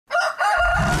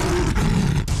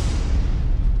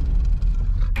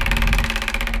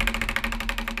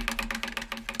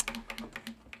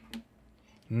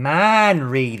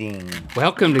Mind reading.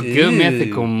 Welcome to Good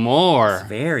Mythical Moms. It's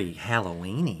very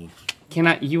Halloweeny.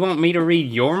 You want me to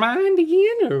read your mind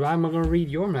again, or am I going to read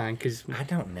your mind? Because I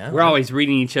don't know. We're always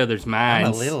reading each other's minds.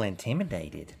 I'm a little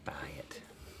intimidated by it.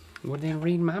 Well, then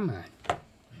read my mind.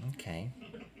 Okay.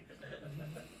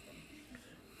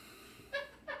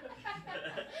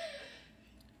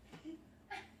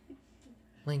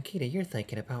 Linkita, you're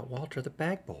thinking about Walter the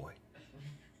Bag Boy.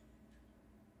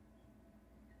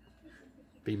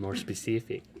 Be more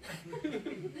specific.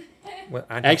 Well,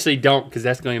 Actually, don't, because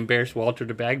that's going to embarrass Walter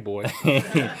the Bag Boy.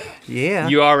 Yeah.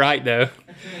 You are right, though.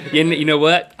 You know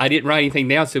what? I didn't write anything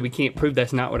down, so we can't prove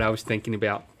that's not what I was thinking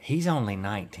about. He's only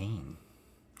 19.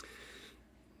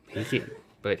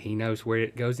 But he knows where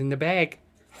it goes in the bag.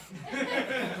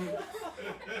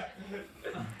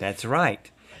 That's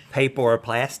right. Paper or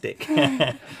plastic.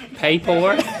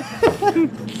 Paper.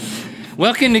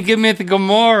 Welcome to Good Mythical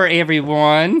Moms,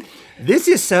 everyone. This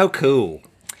is so cool.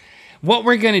 What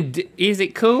we're going to do, is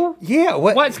it cool? Yeah.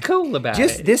 What's cool about it?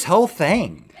 Just this whole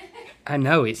thing. I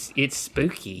know, it's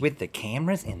spooky. With the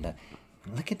cameras and the...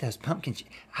 Look at those pumpkins.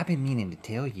 I've been meaning to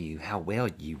tell you how well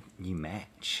you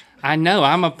match. I know,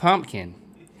 I'm a pumpkin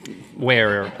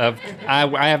wearer.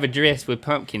 I have a dress with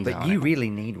pumpkins on But you it.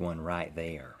 really need one right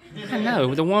there. I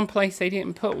know, the one place they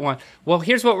didn't put one. Well,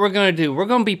 here's what we're going to do. We're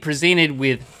going to be presented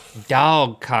with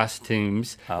dog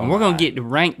costumes, and we're going to get to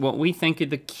rank what we think are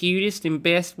the cutest and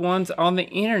best ones on the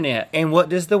internet. And what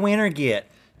does the winner get?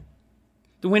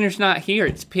 The winner's not here,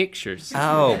 it's pictures.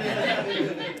 Oh.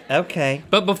 Okay.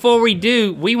 But before we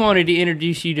do, we wanted to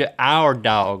introduce you to our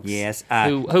dogs. Yes.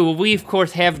 Who we, of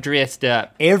course, have dressed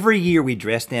up. Every year we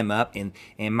dress them up, and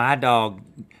my Dog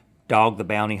the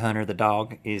Bounty Hunter, the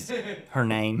dog, is her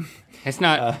name. That's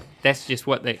not, that's just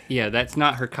what they, that's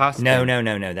not her costume.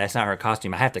 No, that's not her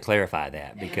costume. I have to clarify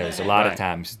that, because a lot of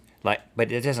times, but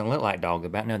it doesn't look like Dog the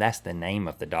Bounty. No, that's the name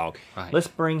of the dog. Right. Let's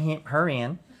bring her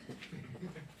in.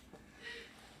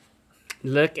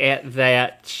 Look at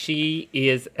that.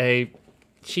 She's a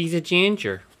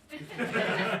ginger.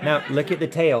 No, look at the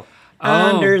tail. Oh.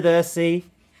 Under the sea.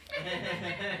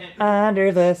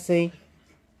 Under the sea.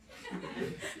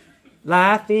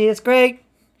 Life is great.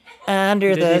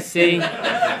 Under the sea.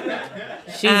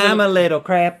 I'm a little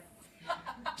crab.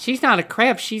 She's not a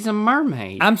crab. She's a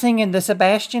mermaid. I'm singing the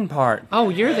Sebastian part. Oh,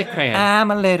 you're the crab. I'm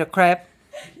a little crab.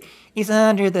 He's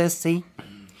under the sea.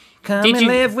 Come and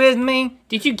live with me.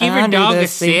 Did you give your dog a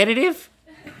sedative?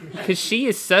 Because she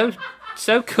is so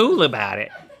cool about it.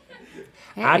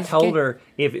 I told her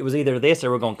if it was either this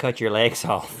or we're going to cut your legs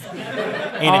off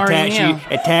and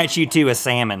attach you to a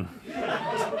salmon.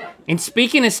 And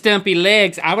speaking of stumpy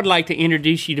legs, I would like to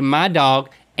introduce you to my dog,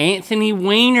 Anthony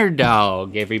Wiener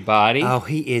Dog, everybody. Oh,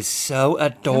 he is so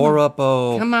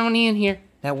adorable. Come on in here.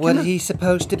 Now, what is he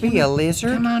supposed to be, a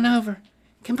lizard? Come on over.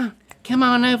 Come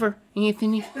on over,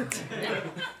 Anthony.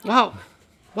 Walk,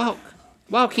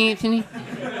 Anthony.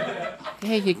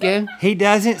 There you go. He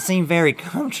doesn't seem very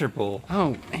comfortable.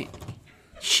 Oh,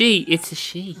 it's a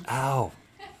she. Oh.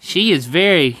 She is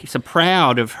very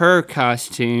proud of her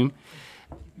costume.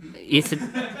 It's a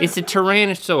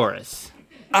Tyrannosaurus.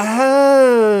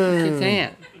 Oh. Look at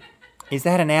that. Is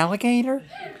that an alligator?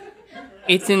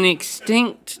 It's an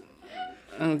extinct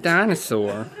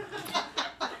dinosaur.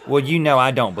 Well, you know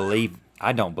I don't believe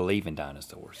in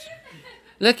dinosaurs.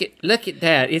 Look at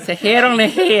that. It's a head on a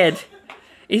head.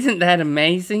 Isn't that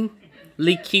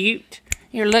amazingly cute?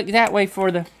 Here, look that way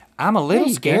for the... I'm a little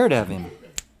scared of him.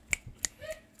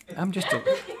 I'm just a...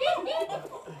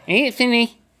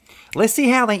 Anthony. Let's see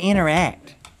how they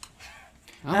interact.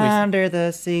 Under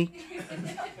the sea.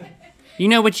 You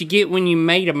know what you get when you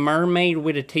made a mermaid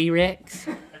with a T-Rex?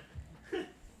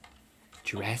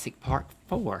 Jurassic Park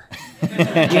 4. You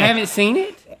haven't seen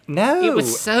it? No. It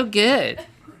was so good.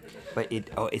 But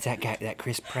is that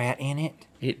Chris Pratt in it?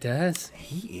 It does.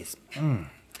 He is.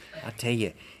 I tell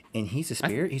you, and he's a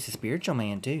spiritual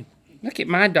man too. Look at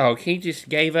my dog. He just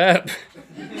gave up.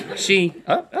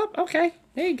 Okay.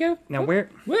 There you go. Now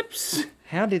Whoops.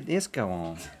 How did this go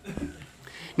on?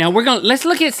 Now let's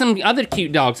look at some other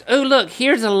cute dogs. Oh, look,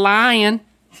 here's a lion.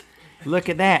 Look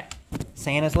at that.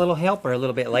 Santa's little helper a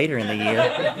little bit later in the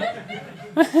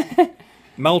year.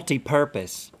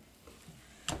 Multi-purpose.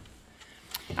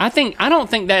 I don't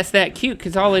think that's that cute,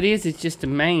 because all it is just a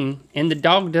mane, and the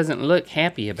dog doesn't look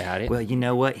happy about it. Well, you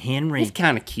know what, Henry? It's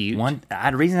kind of cute.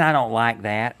 The reason I don't like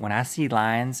that, when I see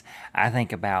lions, I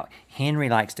think about Henry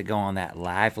likes to go on that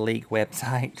Live Leak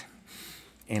website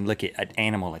and look at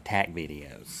animal attack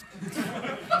videos.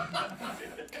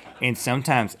 And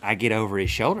sometimes I get over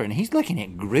his shoulder and he's looking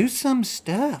at gruesome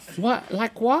stuff. What?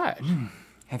 Like what?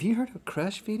 Have you heard of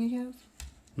crush videos?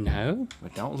 No.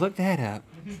 But don't look that up.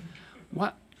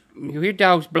 What? Your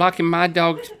dog's blocking my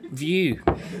dog's view.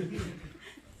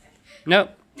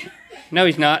 Nope. No,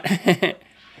 he's not. All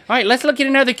right, let's look at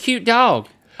another cute dog.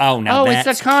 Oh, now that's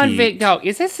it's a convict cute. dog.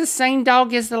 Is this the same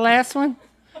dog as the last one?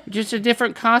 Just a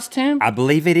different costume? I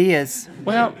believe it is.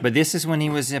 Well, But this is when he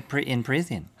was in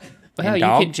prison. well, in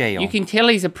dog jail. You can tell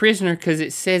he's a prisoner because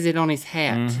it says it on his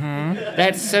hat. Mm-hmm.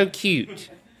 That's so cute.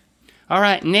 All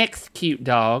right, next cute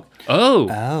dog. Oh.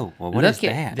 Oh, well, what is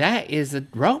that? That is a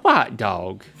robot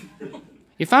dog.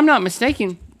 If I'm not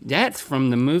mistaken, that's from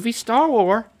the movie Star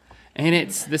Wars. And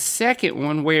it's the second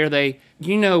one where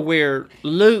where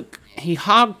Luke, he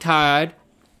hogtied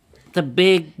the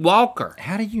big walker.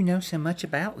 How do you know so much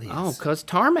about this? Oh, because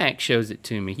Tarmac shows it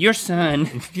to me. Your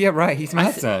son. Yeah, right. He's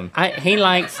my son. He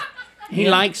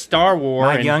likes Star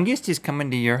Wars. My youngest is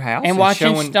coming to your house and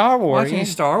watching Star Wars. Watching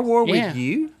Star Wars with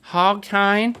you?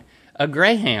 Hog-tying a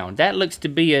greyhound. That looks to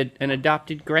be an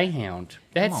adopted greyhound.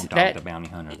 Come on, Dog the Bounty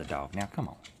Hunter, the dog. Now, come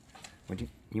on. Would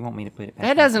you want me to put it back?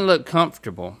 That doesn't look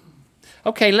comfortable.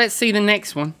 Okay, let's see the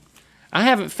next one. I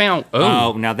haven't found...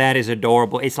 Oh, now that is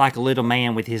adorable. It's like a little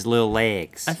man with his little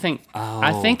legs. I think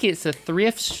it's a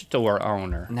thrift store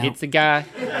owner. No. It's a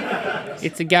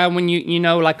guy when you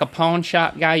know, like a pawn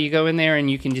shop guy, you go in there and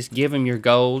you can just give him your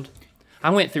gold.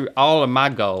 I went through all of my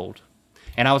gold.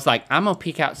 And I was like, I'm gonna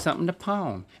pick out something to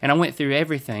pawn. And I went through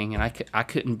everything, and I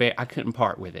couldn't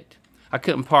part with it. I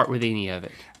couldn't part with any of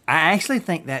it. I actually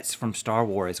think that's from Star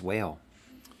Wars as well.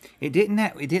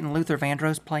 Didn't Luther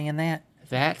Vandross play in that?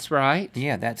 That's right.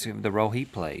 Yeah, that's the role he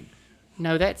played.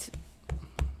 No,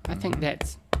 I think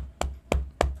that's...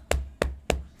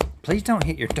 Please don't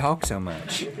hit your dog so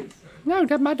much. No,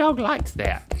 my dog likes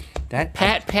that.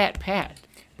 Pat.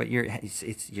 But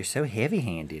you're so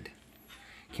heavy-handed.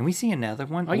 Can we see another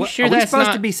one? Are you sure are we that's supposed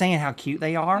not... to be saying how cute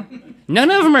they are? None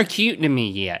of them are cute to me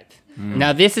yet.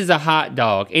 Now, this is a hot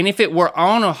dog. And if it were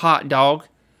on a hot dog,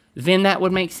 then that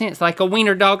would make sense. Like a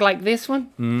wiener dog like this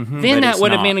one, then that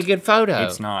would have been a good photo.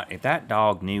 It's not. If that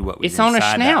dog knew what was It's on a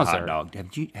inside that hot schnauzer.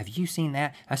 dog. Have you seen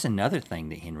that? That's another thing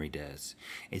that Henry does,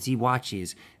 is he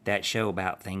watches that show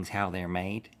about things, how they're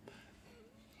made.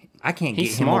 I can't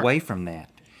get him away from that.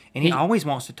 And he always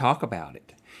wants to talk about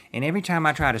it. And every time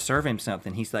I try to serve him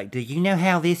something, he's like, do you know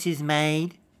how this is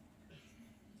made?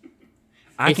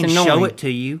 I can show it to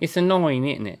you. It's annoying,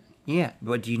 isn't it? Yeah,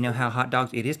 but do you know how hot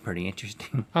dogs... It is pretty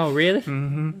interesting. Oh, really?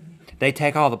 Mm-hmm. They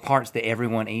take all the parts that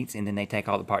everyone eats, and then they take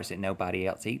all the parts that nobody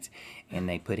else eats, and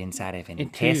they put inside of an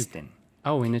intestine.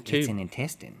 Oh, in a tube. It's an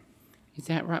intestine. Is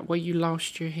that right? Well, you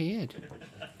lost your head.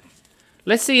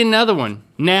 Let's see another one.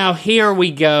 Now, here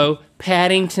we go.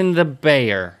 Paddington the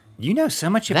bear. You know so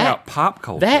much about pop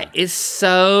culture. That is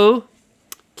so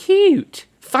cute.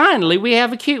 Finally, we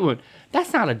have a cute one.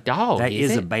 That's not a dog, That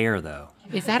is is it? a bear, though.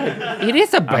 Is that a... It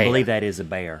is a bear. I believe that is a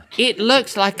bear. It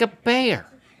looks like a bear.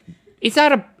 Is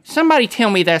that a... Somebody tell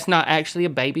me that's not actually a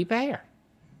baby bear.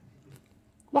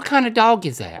 What kind of dog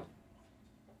is that?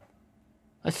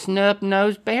 A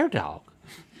snub-nosed bear dog.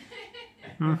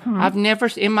 I've never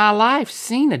in my life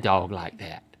seen a dog like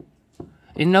that.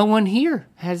 And no one here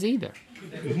has either.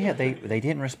 Yeah, they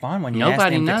didn't respond when you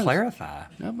asked them to clarify.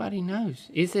 Nobody knows.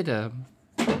 Is it a...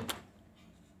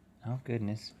 Oh,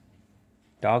 goodness.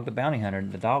 Dog the Bounty Hunter.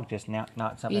 The dog just knocked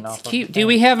something off. It's cute. Do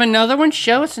we have another one?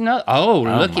 Show us another. Oh,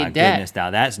 look at that. Goodness,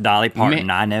 now that's Dolly Parton.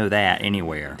 I know that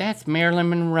anywhere. That's Marilyn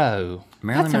Monroe.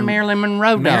 That's a Marilyn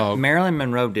Monroe dog. Marilyn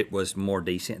Monroe was more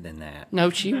decent than that.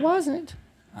 No, she wasn't.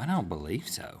 I don't believe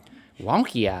so.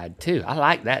 Wonky-eyed, too. I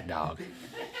like that dog.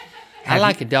 I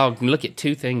like a dog can look at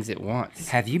two things at once.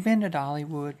 Have you been to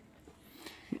Dollywood?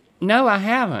 No, I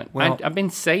haven't. Well, I've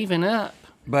been saving up.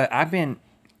 But I've been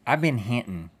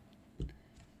hinting.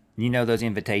 You know those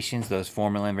invitations, those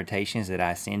formal invitations that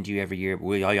I send you every year?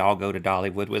 Will y'all go to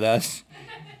Dollywood with us?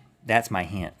 That's my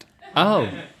hint.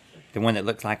 Oh. The one that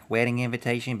looks like a wedding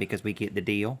invitation because we get the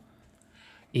deal?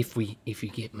 If you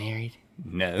get married?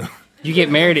 No. You get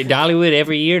married at Dollywood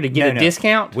every year to get a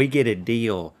discount? We get a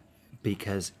deal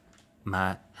because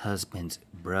my husband's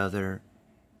brother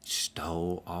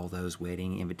stole all those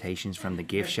wedding invitations from the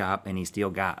gift shop, and he still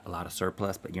got a lot of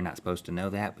surplus, but you're not supposed to know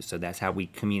that. So that's how we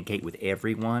communicate with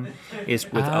everyone,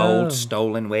 is with old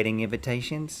stolen wedding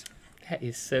invitations. That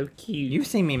is so cute. You've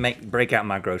seen me break out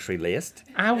my grocery list.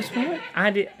 I was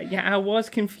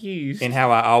confused. And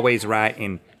how I always write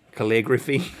in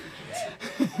calligraphy.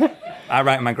 I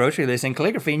write my grocery list in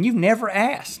calligraphy, and you've never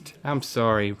asked. I'm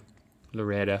sorry,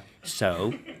 Loretta.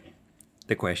 So,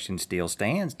 the question still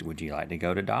stands. Would you like to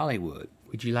go to Dollywood?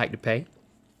 Would you like to pay?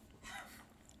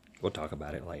 We'll talk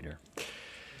about it later.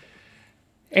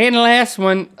 And last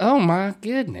one, oh my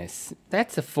goodness.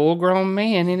 That's a full-grown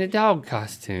man in a dog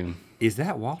costume. Is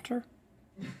that Walter?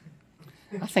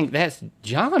 I think that's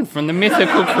John from the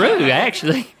Mythical Crew,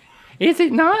 actually. Is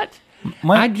it not?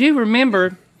 I do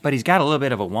remember. But he's got a little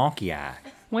bit of a wonky eye.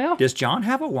 Well, Does John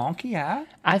have a wonky eye?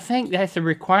 I think that's a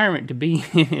requirement to be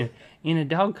in a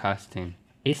dog costume.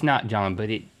 It's not John, but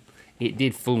it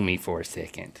did fool me for a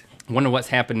second. Wonder what's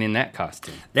happened in that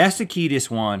costume. That's the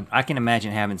cutest one. I can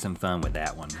imagine having some fun with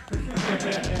that one.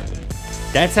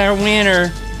 That's our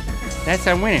winner. That's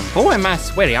our winner. Boy, am I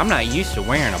sweaty. I'm not used to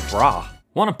wearing a bra.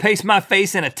 Want to paste my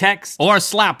face in a text? Or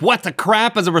slap what the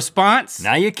crap as a response?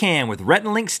 Now you can with Rhett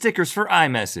and Link stickers for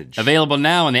iMessage. Available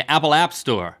now in the Apple App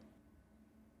Store.